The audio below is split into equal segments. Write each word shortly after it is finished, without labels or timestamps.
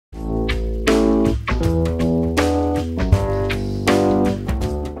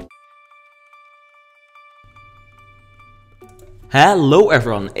Hello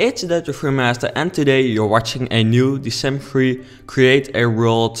everyone, it's the Free Master and today you're watching a new December 3 Create a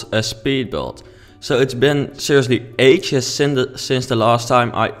World speed build. So it's been seriously ages since the last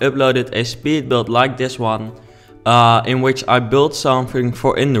time I uploaded a speed build like this one, in which I built something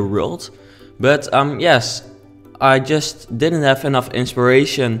for in the world. But yes, I just didn't have enough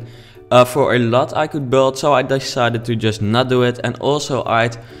inspiration for a lot I could build, so I decided to just not do it. And also I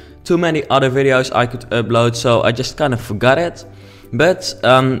had too many other videos I could upload, so I just kind of forgot it. But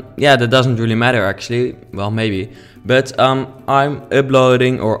yeah, that doesn't really matter actually, well maybe. But I'm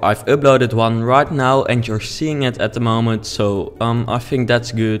uploading, or I've uploaded one right now and you're seeing it at the moment. So I think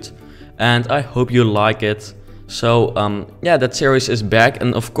that's good and I hope you like it. So yeah, that series is back,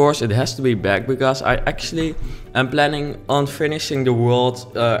 and of course it has to be back because I actually am planning on finishing the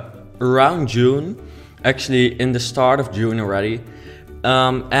world around June, actually in the start of June already.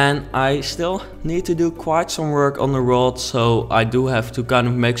 And I still need to do quite some work on the world, so I do have to kind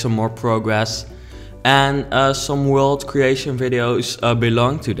of make some more progress, and some world creation videos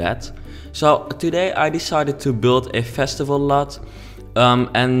belong to that. So today I decided to build a festival lot,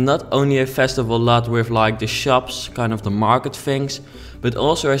 and not only a festival lot with like the shops, kind of the market things, but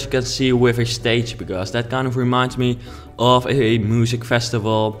also, as you can see, with a stage, because that kind of reminds me of a music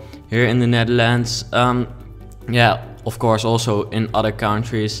festival here in the Netherlands. Yeah, of course also in other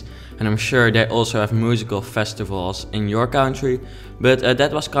countries, and I'm sure they also have musical festivals in your country. But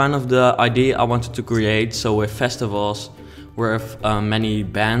that was kind of the idea I wanted to create, so with festivals with many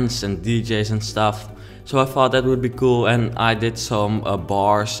bands and DJs and stuff. So I thought that would be cool, and I did some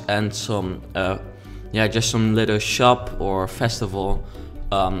bars and some yeah, just some little shop or festival,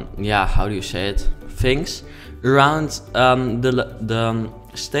 yeah, how do you say it, things around the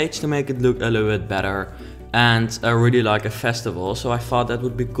stage to make it look a little bit better and really like a festival. So I thought that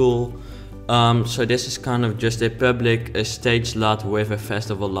would be cool. So this is kind of just a public stage lot with a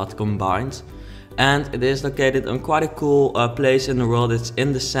festival lot combined, and it is located on quite a cool place in the world. It's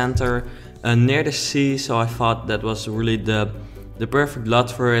in the center, near the sea, so I thought that was really the perfect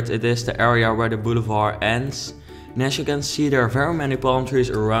lot for it. It is the area where the boulevard ends, and as you can see there are very many palm trees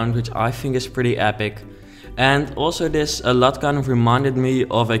around, which I think is pretty epic. And also this lot kind of reminded me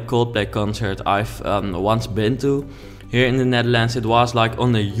of a Coldplay concert I've once been to here in the Netherlands. It was like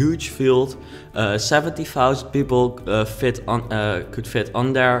on a huge field, 70,000 people could fit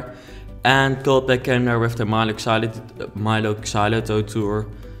on there, and Coldplay came there with the Milo Xyloto tour.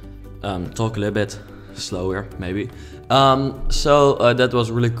 Talk a little bit slower maybe. So that was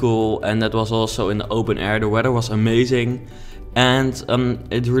really cool, and that was also in the open air. The weather was amazing. And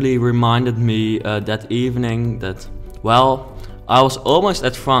it really reminded me that evening that, well, I was almost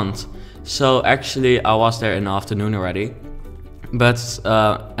at front. So actually I was there in the afternoon already. But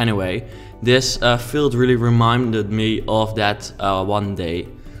anyway, this field really reminded me of that one day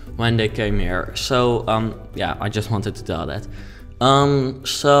when they came here. So yeah, I just wanted to tell that.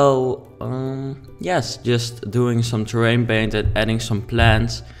 Yes, just doing some terrain paint and adding some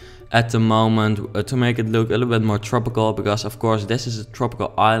plants at the moment to make it look a little bit more tropical, because of course this is a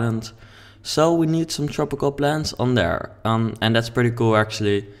tropical island, so we need some tropical plants on there, and that's pretty cool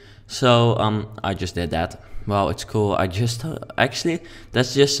actually. So I just did that. Well, it's cool. I just actually,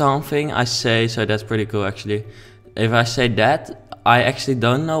 that's just something I say, so that's pretty cool actually. If I say that, I actually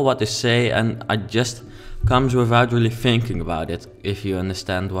don't know what to say, and I just comes without really thinking about it, if you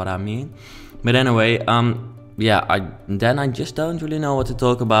understand what I mean. But anyway, yeah, I just don't really know what to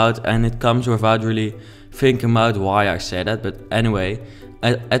talk about, and it comes without really thinking about why I say that. But anyway,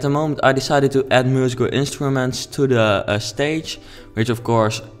 at the moment I decided to add musical instruments to the stage, which of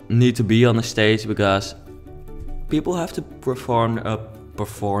course need to be on the stage because people have to perform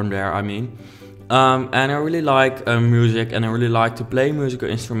there, I mean. And I really like music, and I really like to play musical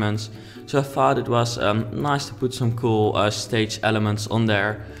instruments, so I thought it was nice to put some cool stage elements on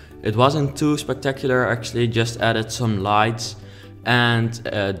there. It wasn't too spectacular actually, just added some lights and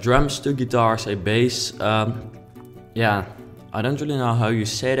drums, 2 guitars, a bass, yeah, I don't really know how you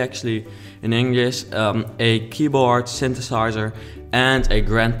say it actually in English, a keyboard, synthesizer and a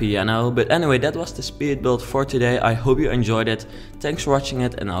grand piano. But anyway, that was the speed build for today. I hope you enjoyed it. Thanks for watching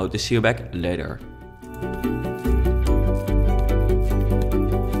it, and I hope to see you back later.